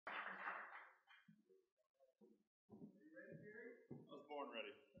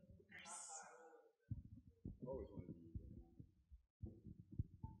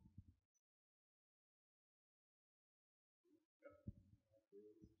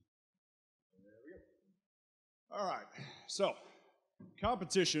All right, so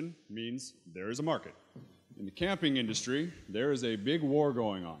competition means there is a market. In the camping industry, there is a big war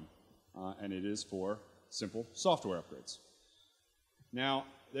going on, and it is for simple software upgrades. Now,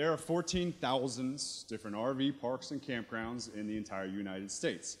 there are 14,000 different RV parks and campgrounds in the entire United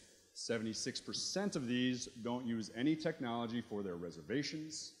States. 76% of these don't use any technology for their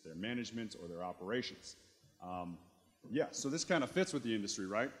reservations, their management, or their operations. Yeah, so this kind of fits with the industry,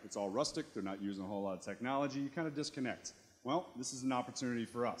 right? It's all rustic, they're not using a whole lot of technology, you kind of disconnect. Well, this is an opportunity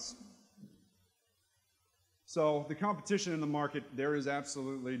for us. So the competition in the market, there is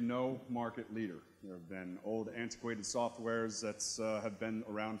absolutely no market leader. There have been old antiquated softwares that have been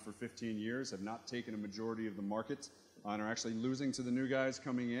around for 15 years, have not taken a majority of the market, and are actually losing to the new guys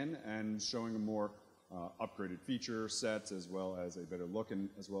coming in and showing a more upgraded feature set, as well as a better look, and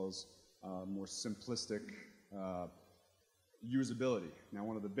as well as more simplistic usability. Now,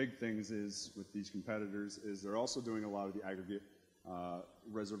 one of the big things is with these competitors is they're also doing a lot of the aggregate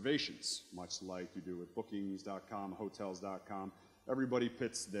reservations, much like you do with bookings.com, hotels.com. Everybody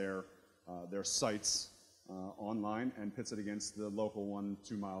pits their sites online and pits it against the local one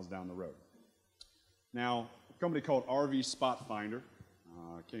 2 miles down the road. Now, a company called RV Spot Finder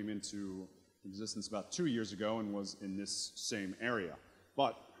came into existence about 2 years ago and was in this same area.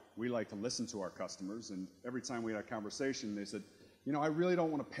 But we like to listen to our customers, and every time we had a conversation, they said, you know, I really don't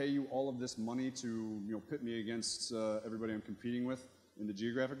want to pay you all of this money to, pit me against everybody I'm competing with in the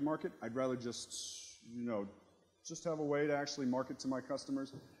geographic market. I'd rather just, just have a way to actually market to my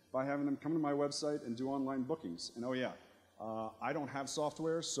customers by having them come to my website and do online bookings. And oh yeah, I don't have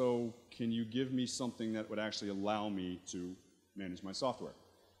software, so can you give me something that would actually allow me to manage my software?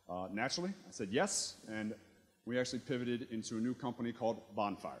 Naturally, I said yes, and we actually pivoted into a new company called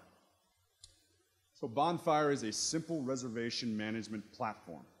Bonfire. So Bonfire is a simple reservation management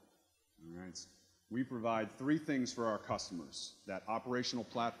platform. All right. We provide 3 things for our customers. That operational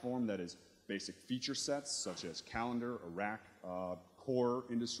platform that is basic feature sets, such as calendar, a rack, core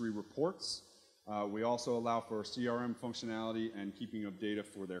industry reports. We also allow for CRM functionality and keeping of data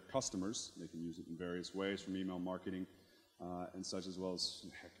for their customers. They can use it in various ways, from email marketing and such, as well as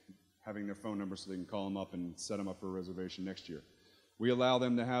having their phone number so they can call them up and set them up for a reservation next year. We allow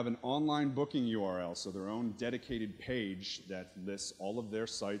them to have an online booking URL, so their own dedicated page that lists all of their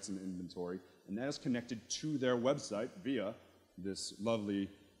sites and inventory, and that is connected to their website via this lovely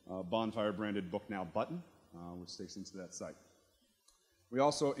Bonfire branded Book Now button, which takes them to that site. We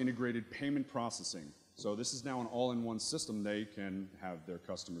also integrated payment processing. So this is now an all-in-one system. They can have their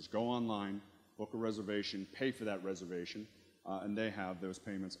customers go online, book a reservation, pay for that reservation, and they have those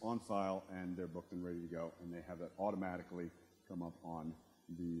payments on file, and they're booked and ready to go, and they have that automatically come up on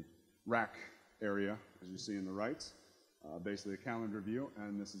the rack area, as you see in the right. Basically a calendar view,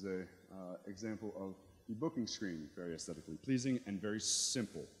 and this is an example of the booking screen, very aesthetically pleasing and very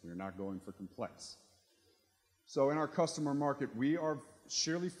simple. We're not going for complex. So in our customer market, we are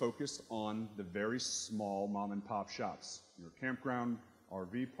sheerly focused on the very small mom and pop shops. Your campground,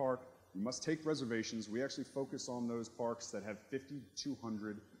 RV park, you must take reservations. We actually focus on those parks that have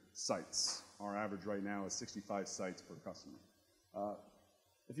 5,200 sites. Our average right now is 65 sites per customer.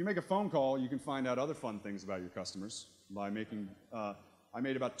 If you make a phone call, you can find out other fun things about your customers by making, I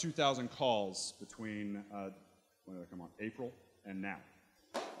made about 2,000 calls between, when did I come on, April and now.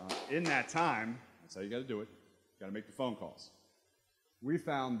 In that time, that's how you gotta do it, you gotta make the phone calls. We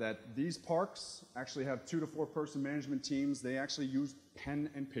found that these parks actually have 2 to 4 person management teams. They actually use pen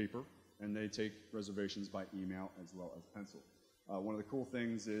and paper, and they take reservations by email as well as pencil. One of the cool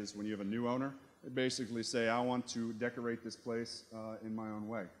things is when you have a new owner, they basically say, I want to decorate this place in my own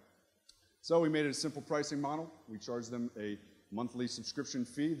way. So we made it a simple pricing model. We charge them a monthly subscription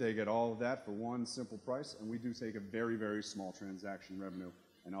fee. They get all of that for one simple price, and we do take a very, very small transaction revenue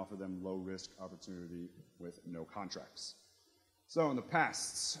and offer them low-risk opportunity with no contracts. So in the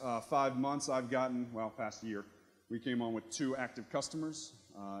past 5 months, I've gotten, well, past year, we came on with 2 active customers.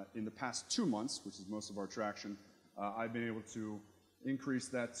 In the past 2 months, which is most of our traction, I've been able to increase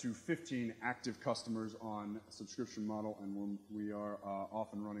that to 15 active customers on a subscription model, and we are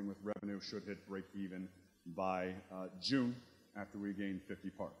off and running with revenue, should hit break even by June after we gain 50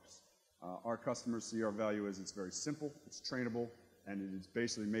 parks. Our customers see our value as it's very simple, it's trainable, and it is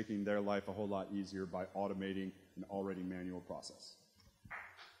basically making their life a whole lot easier by automating an already manual process.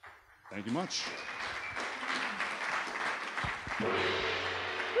 Thank you much.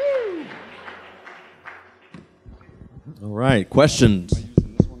 All right, questions?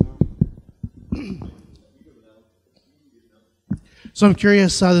 So I'm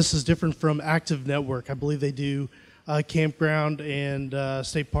curious how this is different from Active Network. I believe they do campground and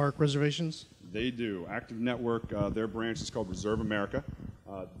state park reservations. They do. Active Network, their branch is called Reserve America.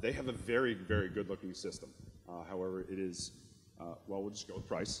 They have a very, very good-looking system. However, it is, well, we'll just go with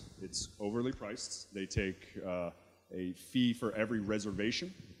price. It's overly priced. They take a fee for every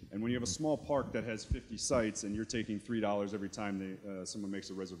reservation. And when you have a small park that has 50 sites and you're taking $3 every time someone makes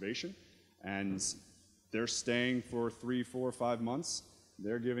a reservation, and they're staying for 3, 4, 5 months,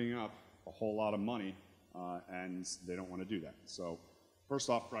 they're giving up a whole lot of money, and they don't want to do that. So first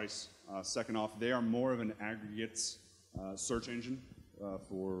off, price. Second off, they are more of an aggregate search engine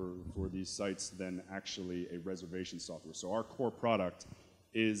for these sites than actually a reservation software. So our core product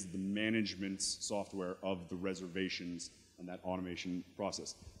is the management software of the reservations and that automation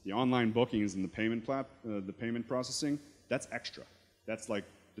process. The online bookings and the payment processing, that's extra. That's like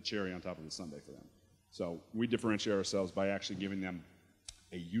the cherry on top of the sundae for them. So we differentiate ourselves by actually giving them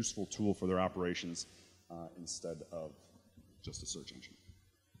a useful tool for their operations instead of just a search engine.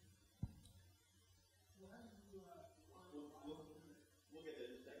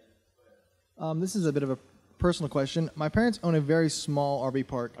 This is a bit of a personal question. My parents own a very small RV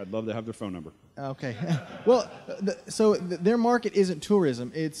park. I'd love to have their phone number. Okay. Well, their market isn't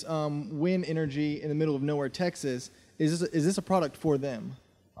tourism. It's wind energy in the middle of nowhere, Texas. Is this a product for them?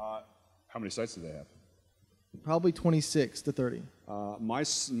 How many sites do they have? Probably 26 to 30. My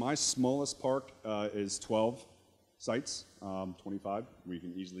smallest park is 12 sites, 25 we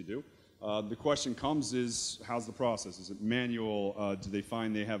can easily do. The question comes is, how's the process? Is it manual? Do they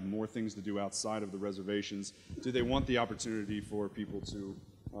find they have more things to do outside of the reservations? Do they want the opportunity for people to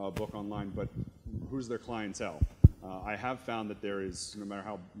book online? But who's their clientele? I have found that there is, no matter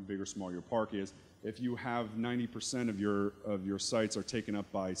how big or small your park is, if you have 90% of your sites are taken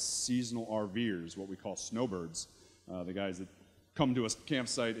up by seasonal RVers, what we call snowbirds, the guys that come to a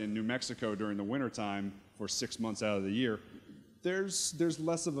campsite in New Mexico during the wintertime for 6 months out of the year, there's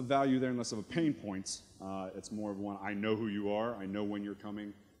less of a value there and less of a pain point. It's more of one, I know who you are, I know when you're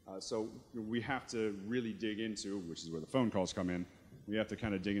coming. So we have to really dig into, which is where the phone calls come in, we have to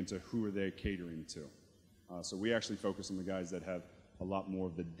kind of dig into who are they catering to. So we actually focus on the guys that have a lot more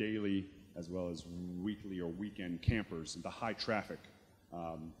of the daily as well as weekly or weekend campers, the high traffic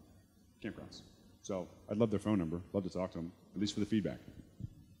campgrounds. So I'd love their phone number, love to talk to them, at least for the feedback.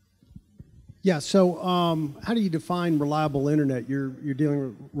 Yeah, so how do you define reliable internet? You're dealing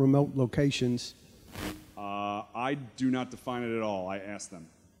with remote locations. I do not define it at all. I ask them.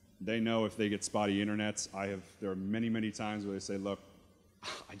 They know if they get spotty internets. There are many, many times where they say, look,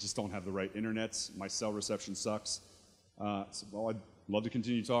 I just don't have the right internet. My cell reception sucks. So, well, I'd love to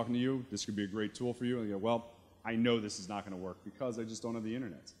continue talking to you. This could be a great tool for you. And they go, well, I know this is not going to work because I just don't have the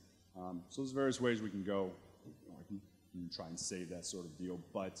internet. So there's various ways we can go. I can try and save that sort of deal,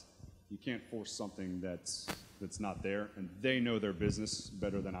 but you can't force something that's not there, and they know their business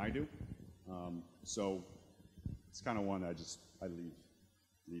better than I do. So it's kind of one I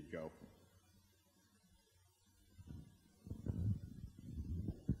leave go.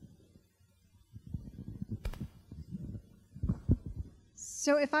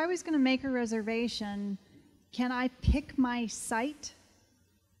 So if I was going to make a reservation, can I pick my site?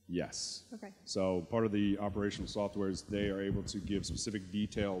 Yes. Okay. So part of the operational software is they are able to give specific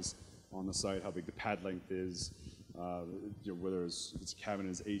details on the site, how big the pad length is, whether it's cabin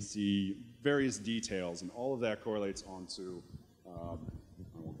is AC, various details, and all of that correlates onto, I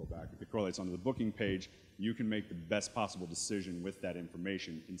won't go back, it correlates onto the booking page. You can make the best possible decision with that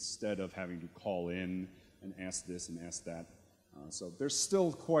information instead of having to call in and ask this and ask that. So there's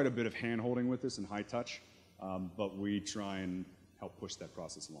still quite a bit of hand-holding with this and high touch, but we try and help push that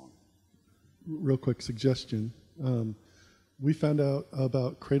process along. Real quick suggestion. We found out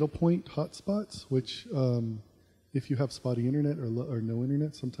about Cradle Point hotspots, which if you have spotty internet or no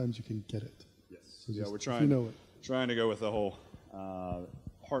internet, sometimes you can get it. Yes. So Yeah, we're trying trying to go with the whole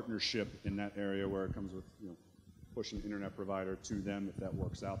partnership in that area where it comes with push an internet provider to them. If that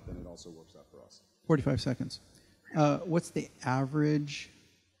works out, then it also works out for us. 45 seconds. What's the average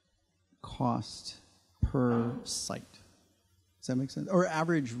cost per site? Does that make sense? Or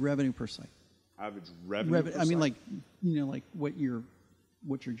average revenue per site? Average revenue per I mean, site? like what you're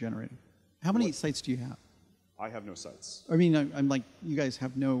generating. How many sites do you have? I have no sites. I mean, I'm like, you guys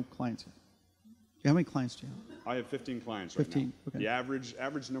have no clients yet. How many clients do you have? I have 15 clients right 15, now. okay. The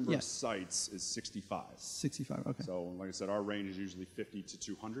average number Yeah. of sites is 65. 65, okay. So, like I said, our range is usually 50 to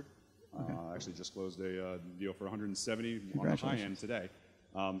 200. Okay. I actually just closed a deal for 170 on the high Congratulations. end today.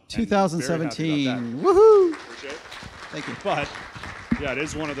 And 2017. very happy about Woohoo! that. Appreciate it. Thank you. But yeah, it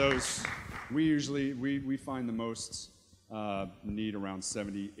is one of those. We find the most need around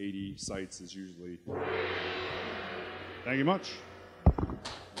 70, 80 sites is usually. Thank you much.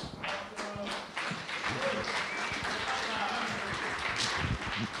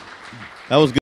 That was good.